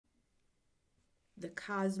The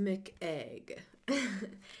cosmic egg.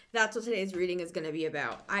 That's what today's reading is going to be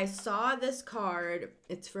about. I saw this card.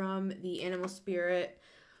 It's from the Animal Spirit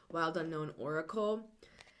Wild Unknown Oracle.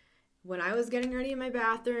 When I was getting ready in my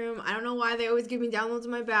bathroom, I don't know why they always give me downloads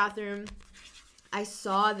in my bathroom, I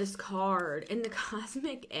saw this card and the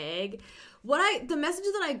cosmic egg. The message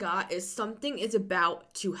that I got is something is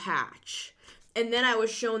about to hatch. And then I was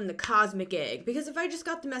shown the cosmic egg. Because if I just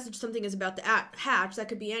got the message something is about to hatch, that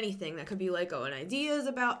could be anything. That could be like, oh, an idea is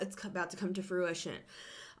about to come to fruition.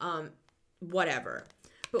 Whatever.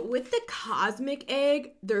 But with the cosmic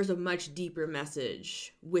egg, there's a much deeper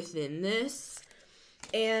message within this.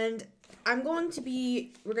 And we're going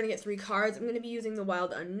to get 3 cards. I'm going to be using the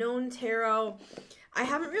Wild Unknown Tarot. I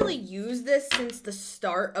haven't really used this since the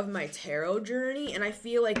start of my tarot journey, and I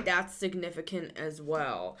feel like that's significant as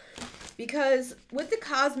well. Because with the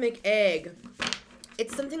cosmic egg,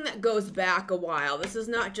 it's something that goes back a while. This is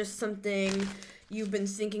not just something you've been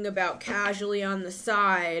thinking about casually on the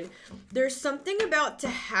side. There's something about to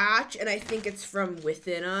hatch, and I think it's from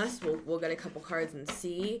within us. We'll get a couple cards and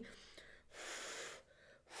see.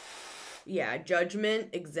 Yeah, Judgment,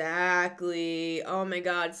 exactly. Oh my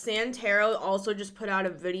god. Sand Tarot also just put out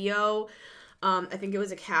a video. I think it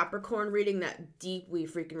was a Capricorn reading that deeply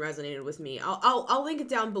freaking resonated with me. I'll link it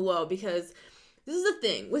down below because this is the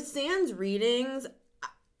thing. With Sand's readings,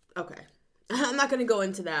 okay. I'm not going to go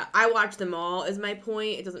into that. I watch them all is my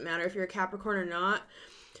point. It doesn't matter if you're a Capricorn or not.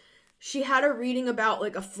 She had a reading about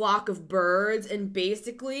like a flock of birds and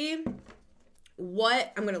basically...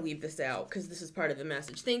 I'm going to leave this out because this is part of the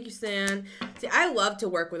message. Thank you, San. See, I love to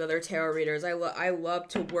work with other tarot readers. I love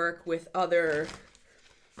to work with other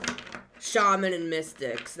shaman and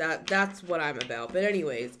mystics. That's what I'm about. But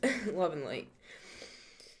anyways, love and light.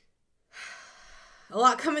 A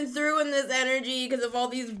lot coming through in this energy because of all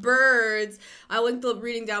these birds. I'll link the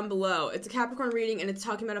reading down below. It's a Capricorn reading and it's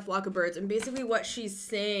talking about a flock of birds. And basically what she's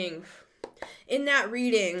saying in that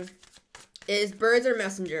reading is birds are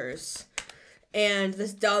messengers. And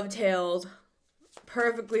this dovetails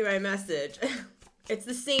perfectly my message. It's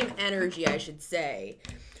the same energy, I should say.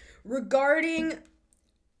 Regarding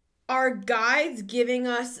our guides giving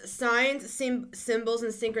us signs, symbols,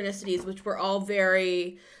 and synchronicities, which we're all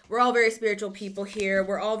very spiritual people here.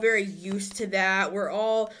 We're all very used to that. We're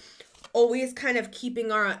all always kind of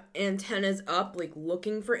keeping our antennas up, like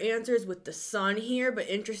looking for answers with the sun here. But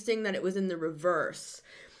interesting that it was in the reverse.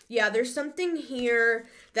 Yeah, there's something here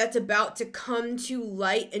that's about to come to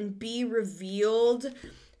light and be revealed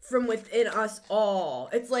from within us all.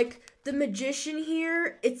 It's like the magician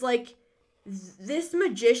here, it's like this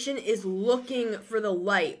magician is looking for the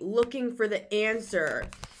light, looking for the answer.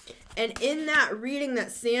 And in that reading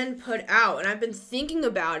that San put out, and I've been thinking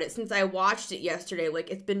about it since I watched it yesterday, like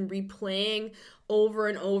it's been replaying over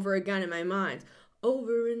and over again in my mind.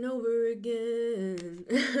 Over and over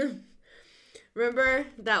again. Remember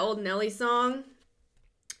that old Nelly song?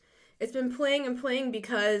 It's been playing and playing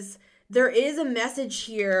because there is a message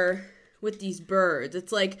here with these birds.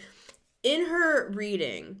 It's like in her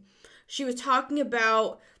reading, she was talking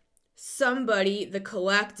about somebody, the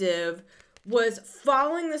collective, was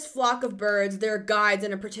following this flock of birds, their guides,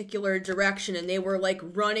 in a particular direction, and they were like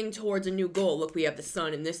running towards a new goal. Look, we have the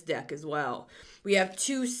sun in this deck as well. We have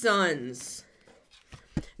 2 suns.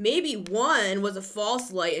 Maybe one was a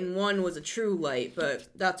false light and one was a true light, but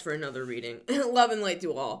that's for another reading. Love and light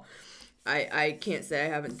to all. I can't say I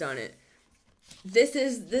haven't done it. This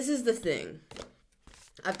is the thing.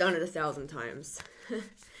 I've done it 1,000 times.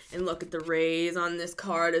 And look at the rays on this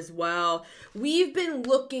card as well. We have been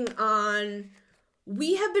wanting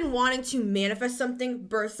to manifest something,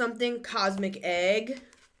 birth something, cosmic egg.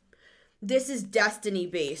 This is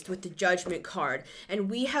destiny-based with the Judgment card. And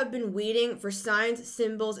we have been waiting for signs,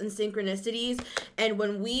 symbols, and synchronicities. And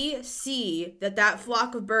when we see that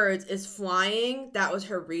flock of birds is flying, that was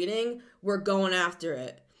her reading, we're going after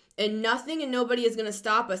it. And nothing and nobody is going to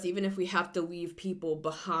stop us, even if we have to leave people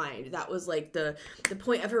behind. That was like the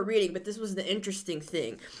point of her reading. But this was the interesting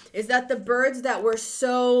thing, is that the birds that were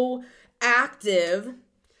so active,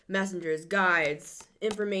 messengers, guides,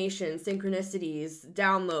 information, synchronicities,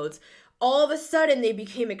 downloads, all of a sudden, they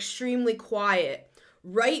became extremely quiet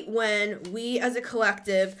right when we as a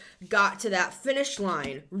collective got to that finish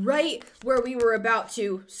line, right where we were about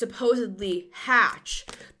to supposedly hatch.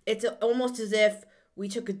 It's almost as if we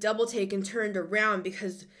took a double take and turned around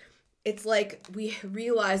because it's like we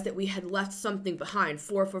realized that we had left something behind.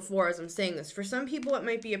 444, as I'm saying this. For some people, it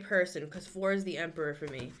might be a person because 4 is the emperor for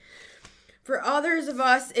me. For others of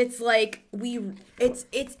us, it's like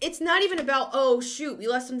it's not even about, oh shoot, we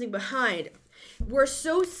left something behind. We're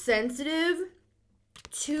so sensitive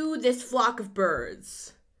to this flock of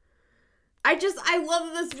birds. I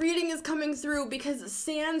love that this reading is coming through because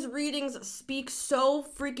San's readings speak so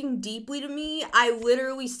freaking deeply to me. I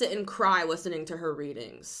literally sit and cry listening to her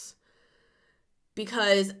readings.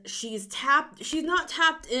 Because she's not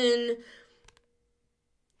tapped in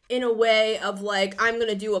a way of like, I'm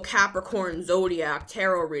gonna do a Capricorn zodiac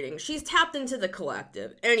tarot reading. She's tapped into the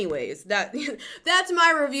collective. Anyways, that's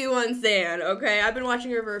my review on San, okay? I've been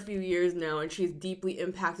watching her for a few years now, and she's deeply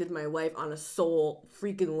impacted my life on a soul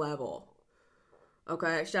freaking level.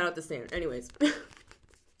 Okay, shout out to San. Anyways.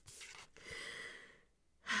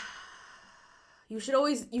 You should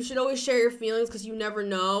always share your feelings because you never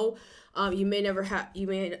know. You may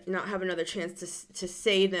not have another chance to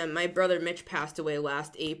say them. My brother Mitch passed away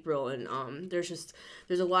last April, and there's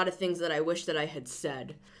a lot of things that I wish that I had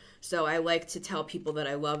said. So I like to tell people that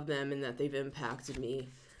I love them and that they've impacted me.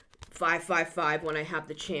 555 when I have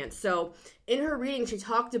the chance. So in her reading, she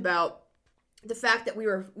talked about the fact that we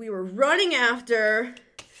were running after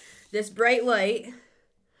this bright light.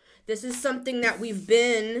 This is something that we've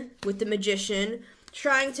been with the Magician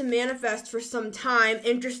trying to manifest for some time.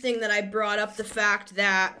 Interesting that I brought up the fact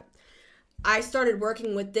that I started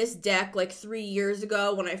working with this deck like 3 years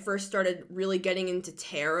ago when I first started really getting into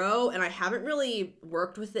tarot, and I haven't really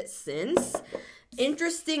worked with it since.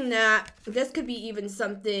 Interesting that this could be even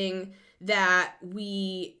something that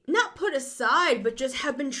we not put aside, but just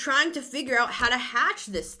have been trying to figure out how to hatch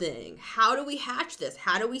this thing. How do we hatch this?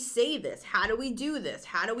 How do we say this? How do we do this?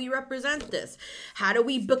 How do we represent this? How do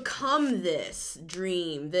we become this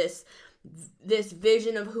dream, this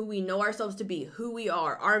vision of who we know ourselves to be, who we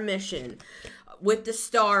are, our mission, with the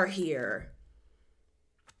star here.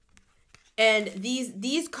 And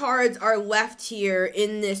these cards are left here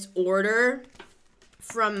in this order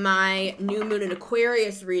from my new moon and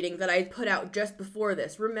Aquarius reading that I put out just before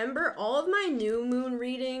this. Remember, all of my new moon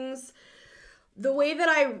readings, the way that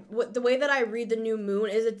I read the new moon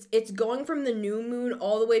is it's going from the new moon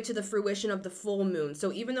all the way to the fruition of the full moon.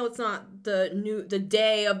 So even though it's not the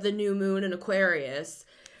day of the new moon in Aquarius,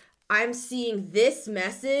 I'm seeing this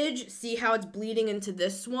message. See how it's bleeding into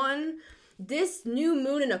this one? This new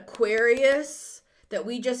moon in Aquarius that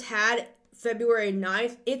we just had February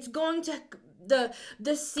 9th, it's going to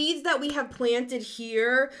the seeds that we have planted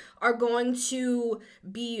here are going to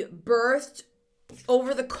be birthed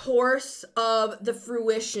over the course of the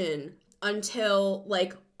fruition until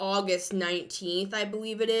like August 19th, I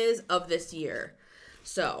believe it is, of this year.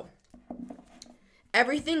 So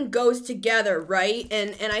everything goes together, right?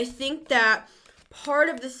 And I think that part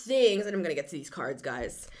of the things, and I'm going to get to these cards,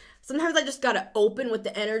 guys. Sometimes I just got to open with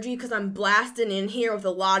the energy because I'm blasting in here with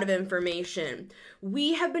a lot of information.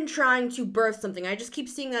 We have been trying to birth something. I just keep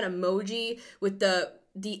seeing that emoji with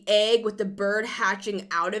the egg with the bird hatching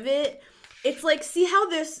out of it. It's like, see how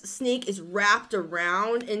this snake is wrapped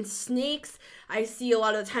around? And snakes, I see a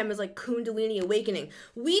lot of the time as like Kundalini awakening.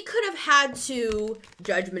 We could have had to,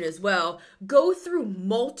 judgment as well, go through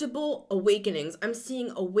multiple awakenings. I'm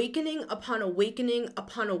seeing awakening upon awakening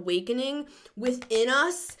upon awakening within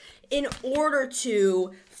us in order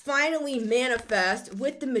to finally manifest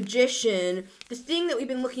with the Magician the thing that we've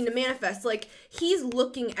been looking to manifest. Like, he's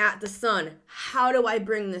looking at the sun. How do I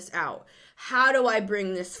bring this out? How do I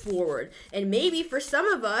bring this forward? And maybe for some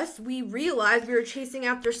of us, we realized we were chasing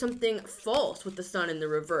after something false with the sun in the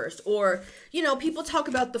reverse. Or, you know, people talk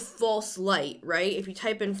about the false light, right? If you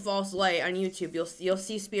type in false light on YouTube, you'll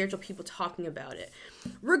see spiritual people talking about it.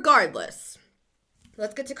 Regardless,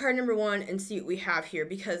 let's get to card number 1 and see what we have here.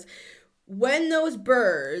 Because when those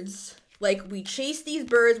birds, like, we chase these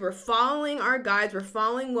birds, we're following our guides, we're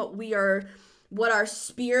following what our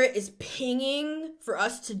spirit is pinging for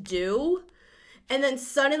us to do, and then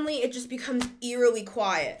suddenly it just becomes eerily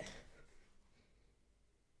quiet.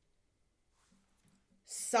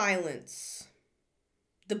 Silence.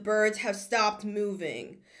 The birds have stopped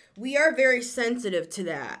moving. We are very sensitive to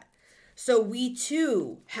that. So we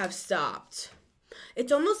too have stopped.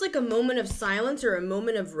 It's almost like a moment of silence or a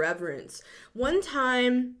moment of reverence. One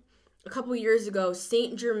time, a couple years ago,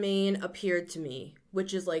 Saint Germain appeared to me,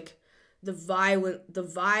 which is like violet,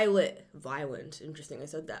 interesting, I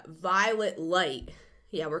said that, violet light.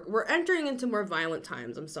 Yeah, we're entering into more violent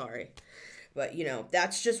times, I'm sorry. But, you know,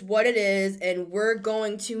 that's just what it is, and we're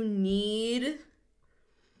going to need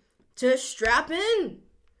to strap in.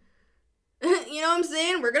 You know what I'm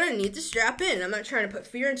saying? We're going to need to strap in. I'm not trying to put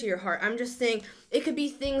fear into your heart. I'm just saying it could be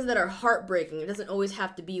things that are heartbreaking. It doesn't always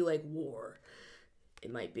have to be like war.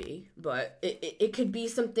 It might be, but it could be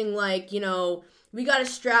something like, you know, we got to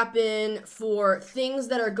strap in for things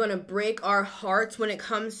that are going to break our hearts when it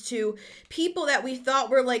comes to people that we thought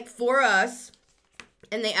were like for us,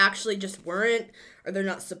 and they actually just weren't, or they're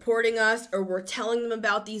not supporting us, or we're telling them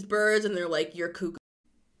about these birds and they're like, you're cuckoo.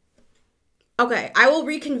 Okay, I will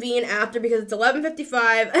reconvene after because it's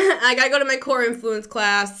 11:55. I gotta go to my core influence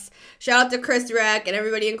class. Shout out to Chris, Reck, and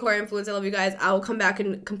everybody in core influence. I love you guys. I will come back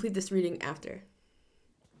and complete this reading after.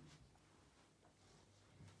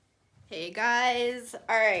 Hey guys.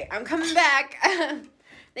 All right, I'm coming back.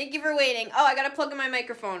 Thank you for waiting. Oh, I gotta plug in my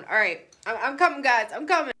microphone. All right, I'm coming, guys. I'm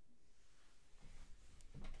coming.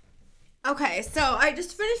 Okay, so I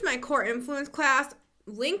just finished my core influence class.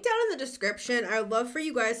 Link down in the description. I would love for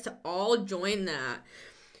you guys to all join that.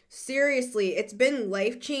 Seriously, it's been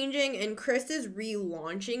life-changing, and Chris is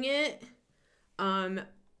relaunching it,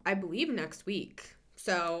 I believe next week.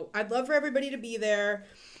 So I'd love for everybody to be there.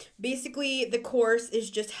 Basically, the course is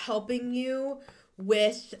just helping you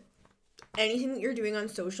with anything that you're doing on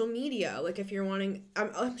social media. Like if you're wanting,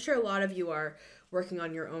 I'm sure a lot of you are working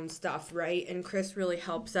on your own stuff, right? And Chris really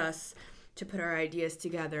helps us to put our ideas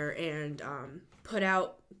together and put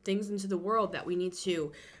out things into the world that we need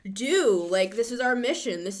to do. Like, this is our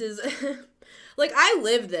mission. This is, like, I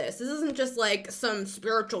live this. This isn't just, like, some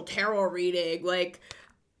spiritual tarot reading. Like,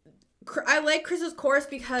 I like Chris's course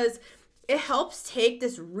because it helps take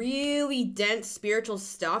this really dense spiritual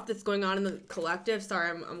stuff that's going on in the collective. Sorry,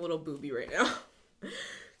 I'm a little booby right now.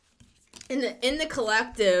 In the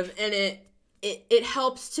collective, and it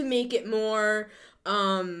helps to make it more,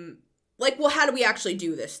 like, well, how do we actually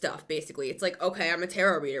do this stuff, basically? It's like, okay, I'm a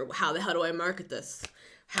tarot reader. How the hell do I market this?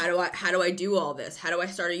 How do I do all this? How do I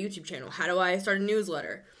start a YouTube channel? How do I start a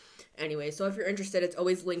newsletter? Anyway, so if you're interested, it's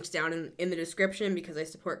always linked down in the description because I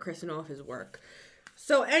support Chris and all of his work.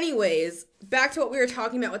 So anyways, back to what we were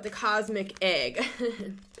talking about with the cosmic egg.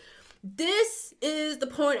 This is the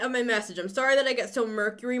point of my message. I'm sorry that I get so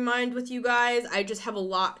Mercury mind with you guys. I just have a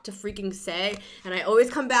lot to freaking say, and I always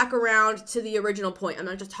come back around to the original point. I'm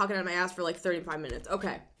not just talking out of my ass for like 35 minutes.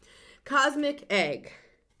 Okay. Cosmic egg.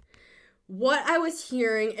 What I was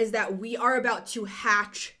hearing is that we are about to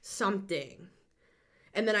hatch something.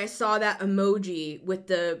 And then I saw that emoji with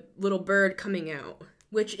the little bird coming out,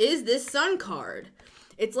 which is this sun card.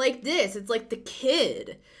 It's like this. It's like the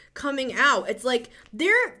kid coming out. It's like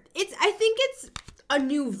I think it's a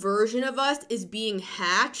new version of us is being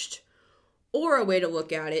hatched, or a way to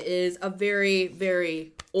look at it is a very,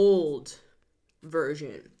 very old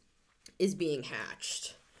version is being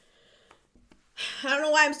hatched. I don't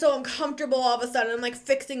know why I'm so uncomfortable all of a sudden. I'm like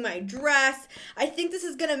fixing my dress. I think this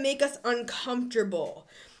is going to make us uncomfortable,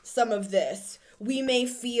 some of this. We may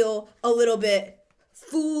feel a little bit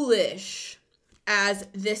foolish as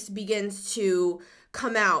this begins to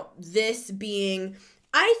come out. This being,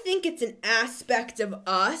 I think it's an aspect of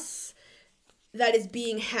us that is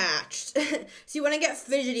being hatched. See, when I get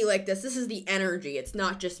fidgety like this is the energy. It's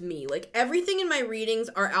not just me. Like, everything in my readings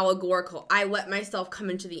are allegorical. I let myself come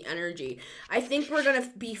into the energy. I think we're going to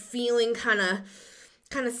be feeling kind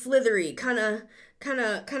of slithery, kind of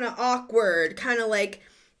awkward, kind of like,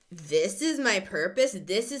 this is my purpose.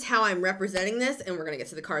 This is how I'm representing this. And we're going to get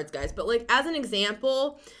to the cards, guys. But, like, as an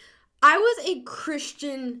example, I was a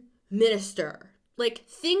Christian minister. Like,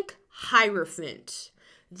 think Hierophant.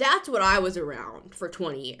 That's what I was around for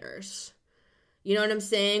 20 years. You know what I'm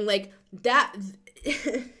saying? Like, that...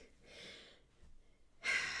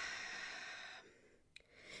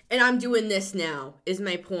 And I'm doing this now, is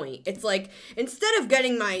my point. It's like, instead of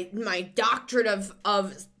getting my doctorate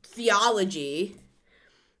of theology,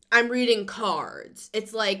 I'm reading cards.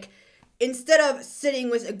 It's like, instead of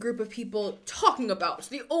sitting with a group of people talking about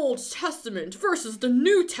the Old Testament versus the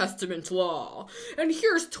New Testament law, and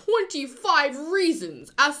here's 25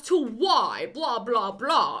 reasons as to why, blah, blah,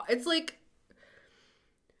 blah. It's like,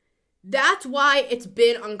 that's why it's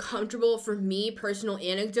been uncomfortable for me, personal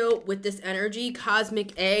anecdote, with this energy,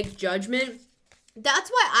 cosmic egg, judgment. That's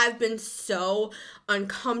why I've been so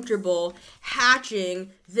uncomfortable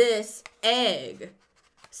hatching this egg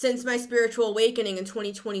since my spiritual awakening in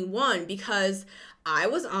 2021, because I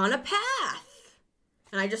was on a path.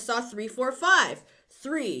 And I just saw 3, 4, 5.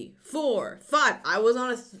 3, 4, 5. I was on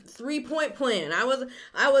a 3-point plan. I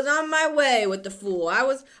was on my way with the Fool. I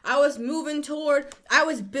was moving toward, I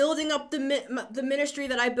was building up the ministry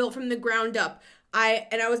that I built from the ground up. I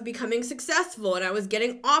was becoming successful, and I was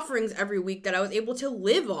getting offerings every week that I was able to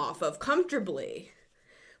live off of comfortably.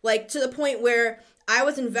 Like, to the point where I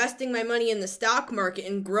was investing my money in the stock market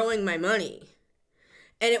and growing my money.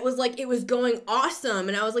 And it was like, it was going awesome.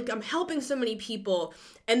 And I was like, I'm helping so many people.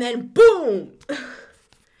 And then, boom!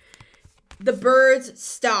 The birds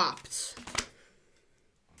stopped.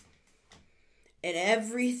 And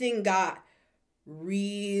everything got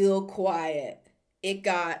real quiet. It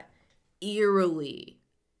got eerily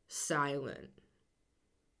silent,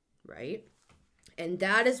 right? And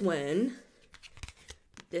that is when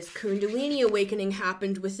this Kundalini awakening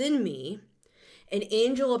happened within me. An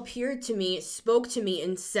angel appeared to me, spoke to me,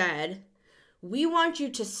 and said, we want you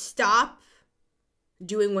to stop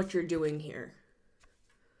doing what you're doing here.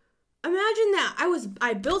 Imagine that.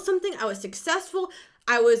 I built something. I was successful.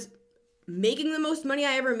 I was making the most money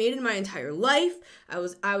I ever made in my entire life.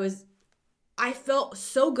 I felt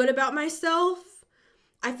so good about myself.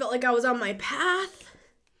 I felt like I was on my path.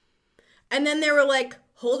 And then they were like,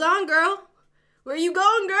 hold on, girl. Where you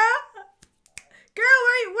going, girl? Girl,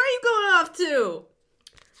 where are you going off to?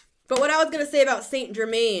 But what I was going to say about Saint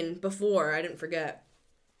Germain before, I didn't forget,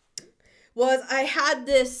 was I had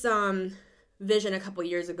this vision a couple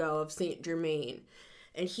years ago of Saint Germain.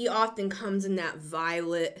 And he often comes in that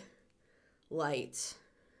violet light.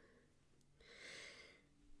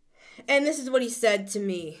 And this is what he said to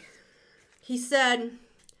me. He said,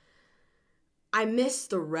 I miss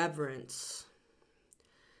the reverence,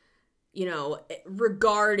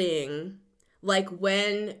 regarding like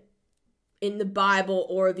when in the Bible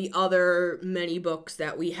or the other many books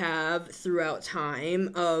that we have throughout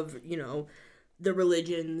time of, the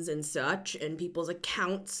religions and such and people's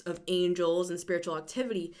accounts of angels and spiritual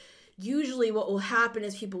activity, usually what will happen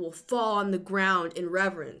is people will fall on the ground in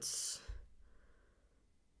reverence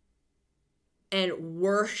and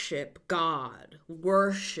worship God,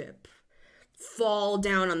 fall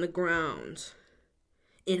down on the ground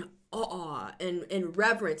in awe and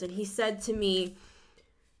reverence. And he said to me,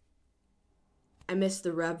 I miss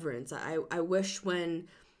the reverence. I wish when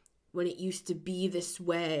it used to be this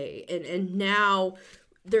way. And now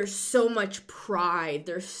there's so much pride.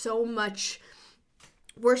 There's so much,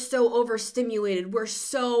 we're so overstimulated. We're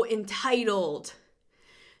so entitled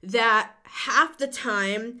that half the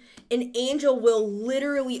time an angel will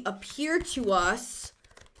literally appear to us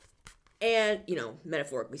and,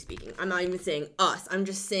 metaphorically speaking, I'm not even saying us. I'm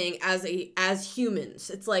just saying as humans.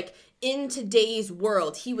 It's like in today's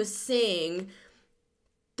world, he was saying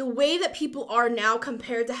the way that people are now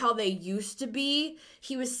compared to how they used to be,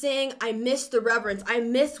 he was saying, I miss the reverence. I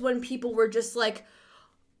miss when people were just like,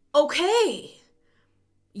 okay,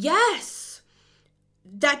 yes,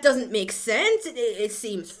 that doesn't make sense. It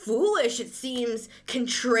seems foolish. It seems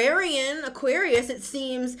contrarian, Aquarius. It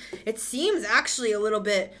seems actually a little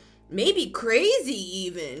bit maybe crazy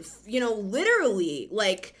even, literally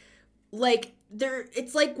like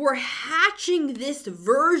it's like we're hatching this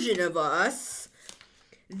version of us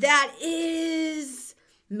that is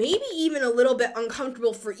maybe even a little bit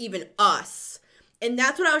uncomfortable for even us. And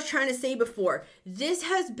that's what I was trying to say before. This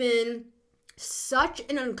has been such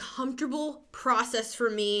an uncomfortable process for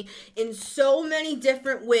me in so many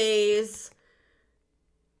different ways.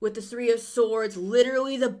 With the Three of Swords,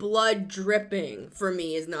 literally the blood dripping for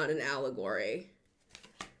me is not an allegory.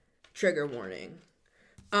 Trigger warning.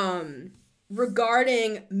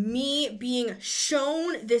 Regarding me being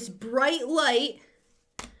shown this bright light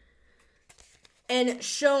and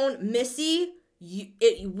shown, Missy,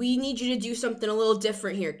 we need you to do something a little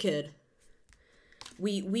different here, kid.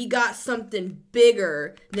 We got something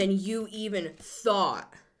bigger than you even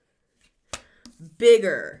thought.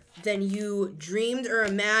 Bigger than you dreamed or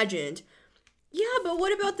imagined. Yeah, but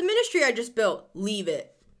what about the ministry I just built? Leave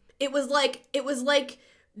it. It was like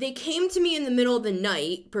they came to me in the middle of the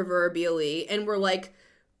night, proverbially, and were like,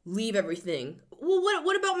 leave everything. Well,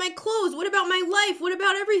 what about my clothes? What about my life? What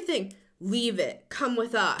about everything? Leave it. Come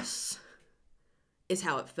with us. Is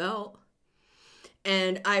how it felt.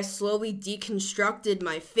 And I slowly deconstructed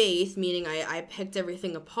my faith, meaning I picked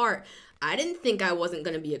everything apart. I didn't think I wasn't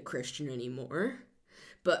going to be a Christian anymore.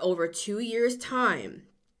 But over 2 years' time,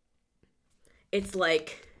 it's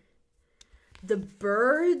like the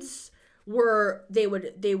birds they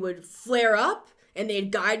would flare up and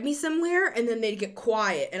they'd guide me somewhere and then they'd get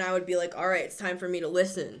quiet and I would be like, all right, it's time for me to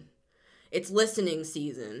listen. It's listening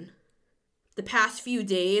season. The past few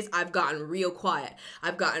days, I've gotten real quiet.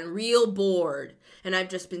 I've gotten real bored. And I've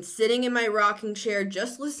just been sitting in my rocking chair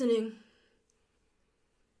just listening.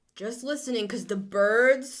 Just listening because the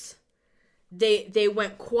birds, they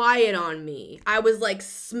went quiet on me. I was like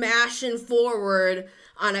smashing forward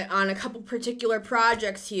on a couple particular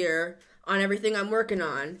projects here on everything I'm working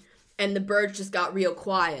on. And the birds just got real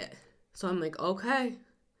quiet. So I'm like, okay.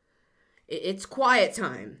 It's quiet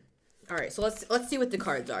time. All right, so let's see what the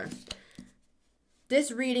cards are.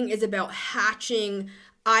 This reading is about hatching,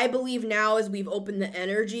 I believe now as we've opened the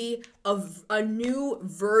energy of a new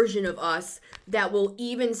version of us that will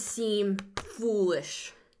even seem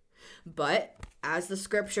foolish. But as the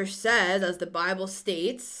scripture says, as the Bible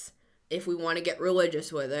states, if we want to get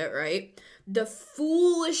religious with it, right? the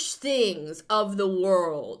foolish things of the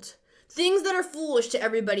world. Things that are foolish to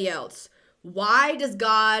everybody else. Why does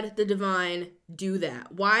God, the divine, do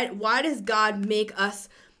that? Why does God make us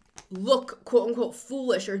look, quote unquote,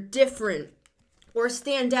 foolish or different or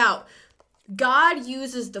stand out? God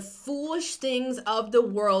uses the foolish things of the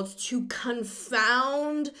world to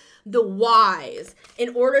confound the wise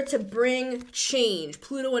in order to bring change.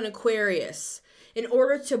 Pluto and Aquarius. In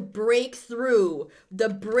order to break through the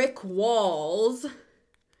brick walls,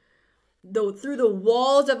 through the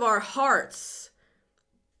walls of our hearts.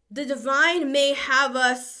 The divine may have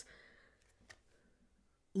us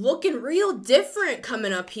looking real different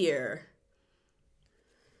coming up here.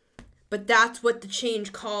 But that's what the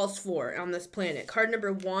change calls for on this planet. Card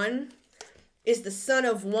number 1 is the Son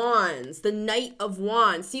of Wands, the Knight of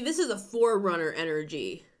Wands. See, this is a forerunner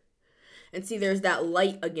energy. And see, there's that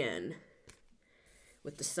light again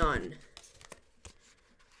with the sun.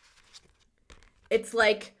 It's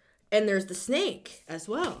like, and there's the snake as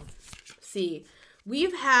well. See,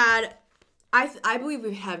 we've had, I believe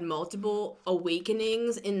we've had multiple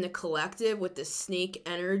awakenings in the collective with the snake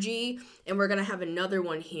energy, and we're going to have another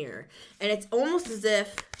one here. And it's almost as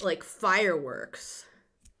if, like, fireworks.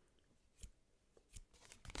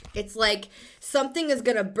 It's like something is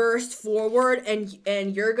going to burst forward,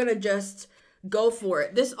 and you're going to just go for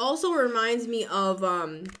it. This also reminds me of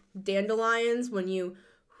dandelions, when you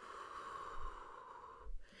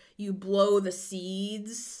blow the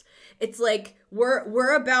seeds. It's like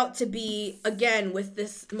we're about to be, again, with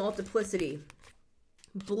this multiplicity,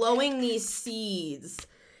 blowing these seeds,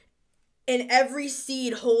 and every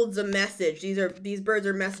seed holds a message. These birds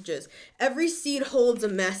are messages. Every seed holds a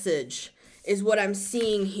message, is what I'm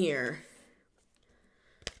seeing here.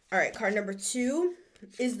 All right, card number 2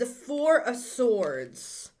 is the Four of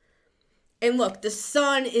Swords. And look, the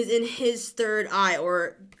sun is in his third eye,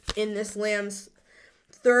 or in this lamb's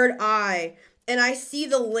third eye. And I see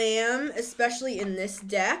the lamb, especially in this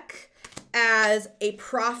deck, as a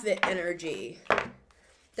prophet energy.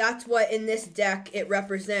 That's what in this deck it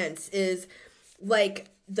represents, is like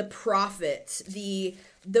the prophet, the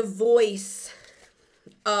voice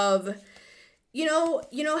of, you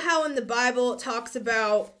know how in the Bible it talks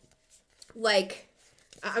about, like,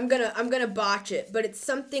 I'm gonna botch it, but it's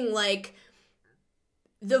something like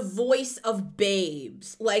the voice of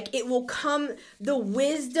babes. Like, it will come, the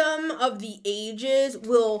wisdom of the ages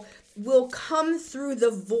will come through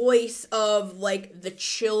the voice of, like, the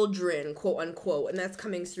children, quote unquote, and that's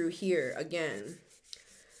coming through here again.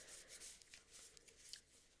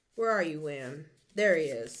 Where are you, Lamb? There he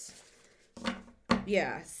is.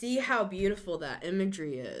 Yeah, see how beautiful that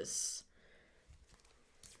imagery is.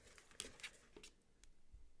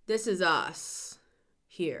 This is us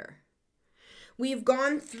here. We've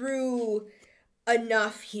gone through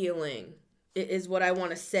enough healing, is what I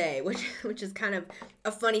want to say, which is kind of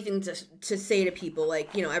a funny thing to say to people.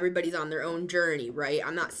 Like, you know, everybody's on their own journey, right?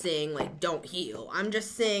 I'm not saying, like, don't heal. I'm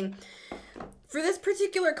just saying, for this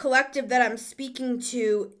particular collective that I'm speaking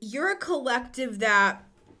to, you're a collective that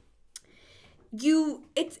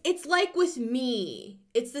it's like with me,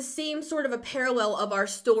 it's the same sort of a parallel of our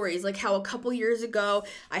stories, like how a couple years ago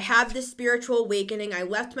I had this spiritual awakening. I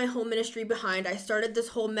left my home ministry behind. I started this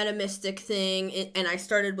whole meta-mystic thing, and I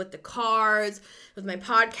started with the cards, with my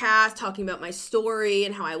podcast, talking about my story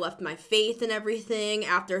and how I left my faith and everything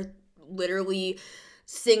after literally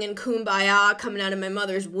singing Kumbaya coming out of my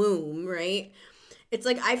mother's womb, right? It's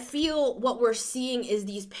like, I feel what we're seeing is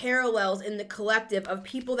these parallels in the collective of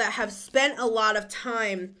people that have spent a lot of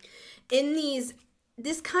time in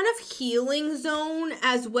this kind of healing zone,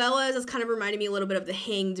 as well as it's kind of reminding me a little bit of the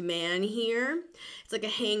Hanged Man here. It's like a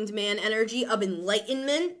Hanged Man energy of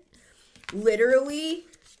enlightenment, literally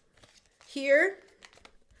here.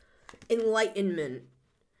 Enlightenment.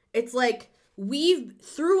 It's like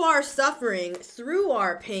through our suffering, through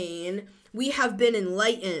our pain, we have been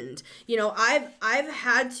enlightened. You know, I've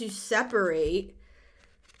had to separate,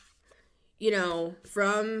 you know,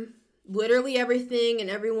 from literally everything and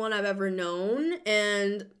everyone I've ever known,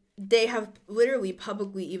 and they have literally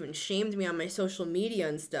publicly even shamed me on my social media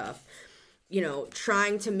and stuff, you know,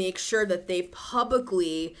 trying to make sure that they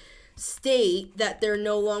publicly state that they're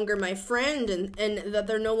no longer my friend and that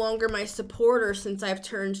they're no longer my supporter since I've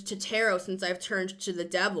turned to tarot, since I've turned to the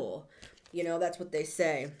devil. You know, that's what they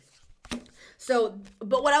say. So,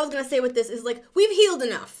 but what I was going to say with this is, like, we've healed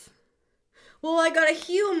enough. Well, I got to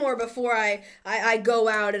heal more before I go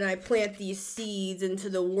out and I plant these seeds into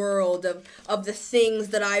the world of the things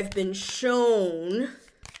that I've been shown.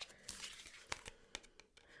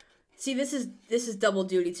 See, this is double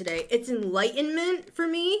duty today. It's enlightenment for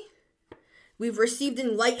me, We've received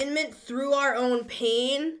enlightenment through our own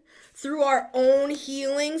pain, through our own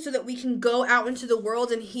healing, so that we can go out into the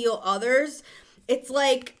world and heal others. It's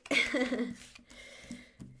like,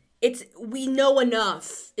 we know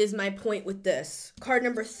enough is my point with this. Card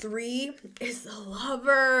number 3 is the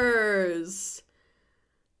Lovers.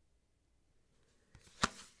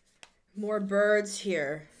 More birds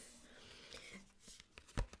here.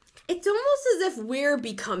 It's almost as if we're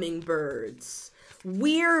becoming birds.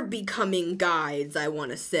 We're becoming guides, I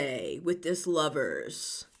want to say, with this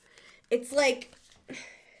Lovers. It's like,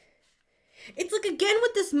 again,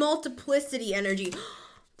 with this multiplicity energy.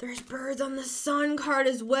 There's birds on the Sun card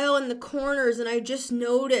as well in the corners, and I just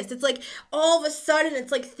noticed. It's like, all of a sudden,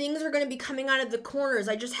 it's like things are going to be coming out of the corners.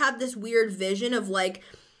 I just have this weird vision of, like,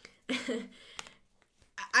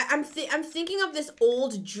 I'm thinking of this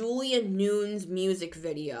old Julia Nunes music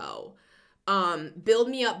video. Build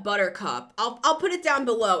Me Up Buttercup. I'll put it down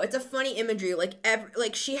below. It's a funny imagery.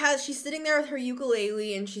 She's sitting there with her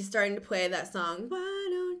ukulele and she's starting to play that song. Why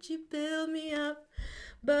don't you build me up,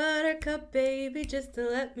 Buttercup, baby, just to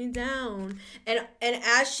let me down. And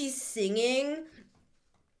as she's singing,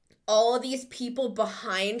 all of these people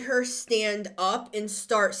behind her stand up and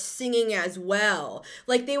start singing as well.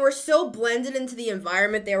 Like, they were so blended into the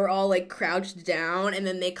environment, they were all, like, crouched down, and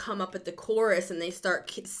then they come up at the chorus and they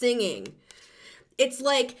start singing. It's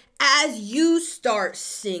like, as you start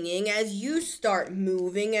singing, as you start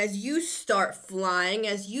moving, as you start flying,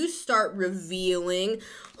 as you start revealing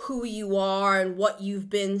who you are and what you've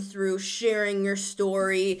been through, sharing your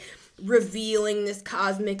story, revealing this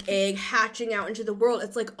cosmic egg, hatching out into the world,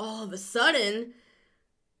 it's like all of a sudden,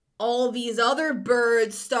 all these other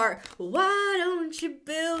birds start, why don't you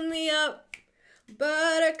build me up,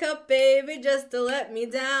 Buttercup, baby, just to let me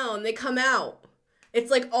down. They come out. It's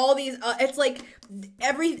like all these, it's like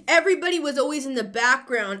everybody was always in the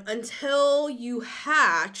background until you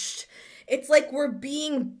hatched. It's like we're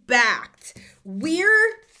being backed. We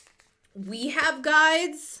have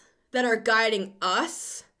guides that are guiding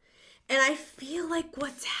us. And I feel like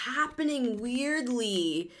what's happening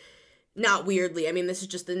weirdly, not weirdly, I mean, this is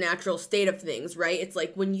just the natural state of things, right? It's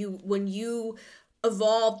like when you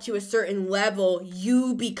evolve to a certain level,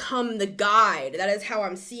 you become the guide. That is how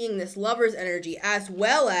I'm seeing this Lovers energy, as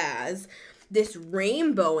well as this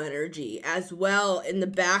rainbow energy as well in the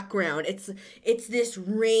background. It's this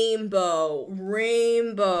rainbow.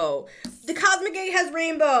 The cosmic egg has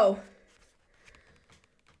rainbow.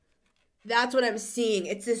 That's what I'm seeing.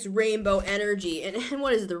 It's this rainbow energy. And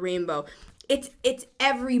what is the rainbow? It's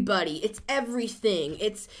everybody. It's everything.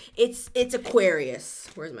 It's Aquarius.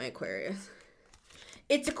 Where's my Aquarius?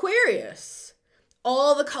 It's Aquarius.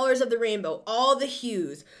 All the colors of the rainbow, all the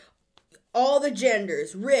hues, all the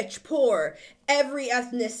genders, rich, poor, every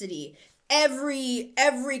ethnicity, every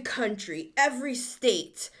country, every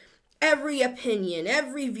state, every opinion,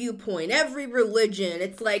 every viewpoint, every religion.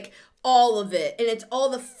 It's like all of it, and it's all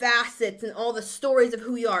the facets and all the stories of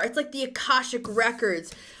who we are. It's like the Akashic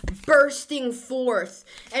records bursting forth,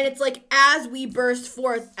 and it's like as we burst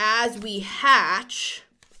forth, as we hatch,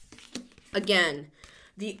 again,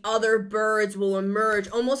 the other birds will emerge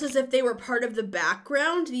almost as if they were part of the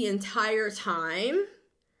background the entire time.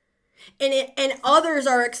 And others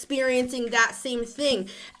are experiencing that same thing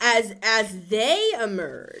as they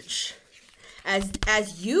emerge,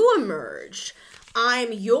 as you emerge.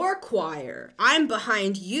 I'm your choir. I'm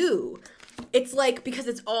behind you. It's like, because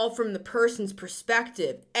it's all from the person's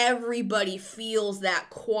perspective, everybody feels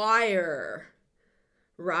that choir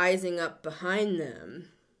rising up behind them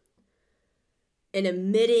and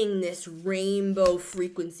emitting this rainbow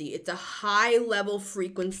frequency. It's a high level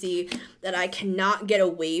frequency that I cannot get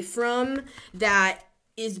away from, that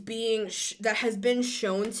is that has been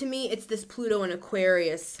shown to me. It's this Pluto and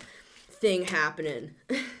Aquarius thing happening.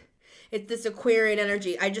 It's this Aquarian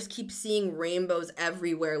energy. I just keep seeing rainbows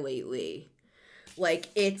everywhere lately. Like,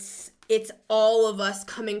 it's all of us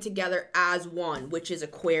coming together as one, which is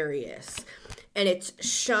Aquarius. And it's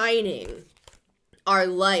shining our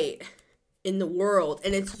light in the world,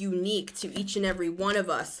 and it's unique to each and every one of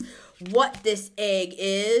us. What this egg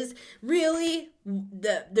is, really,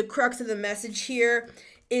 the crux of the message here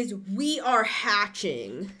is we are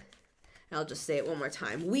hatching. I'll just say it one more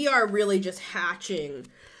time. We are really just hatching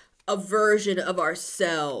a version of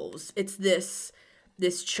ourselves. It's this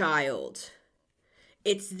child.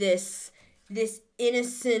 It's this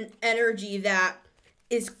innocent energy that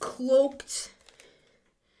is cloaked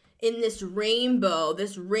in this rainbow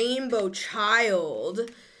child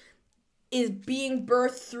is being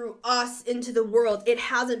birthed through us into the world. It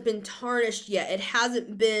hasn't been tarnished yet. It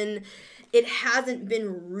hasn't been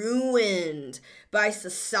ruined by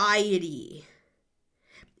society.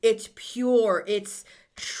 It's pure. It's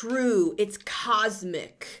true. It's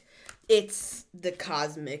cosmic. It's the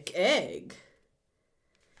cosmic egg.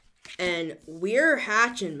 And we're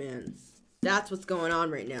hatching, man. That's what's going on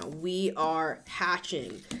right now. We are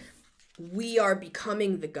hatching. We are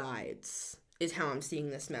becoming the guides, is how I'm seeing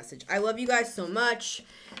this message. I love you guys so much.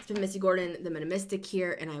 It's been Missy Gordon, the Metamystic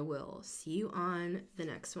here, and I will see you on the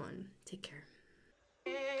next one. Take care.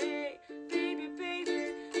 Hey, baby,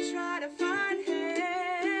 try to find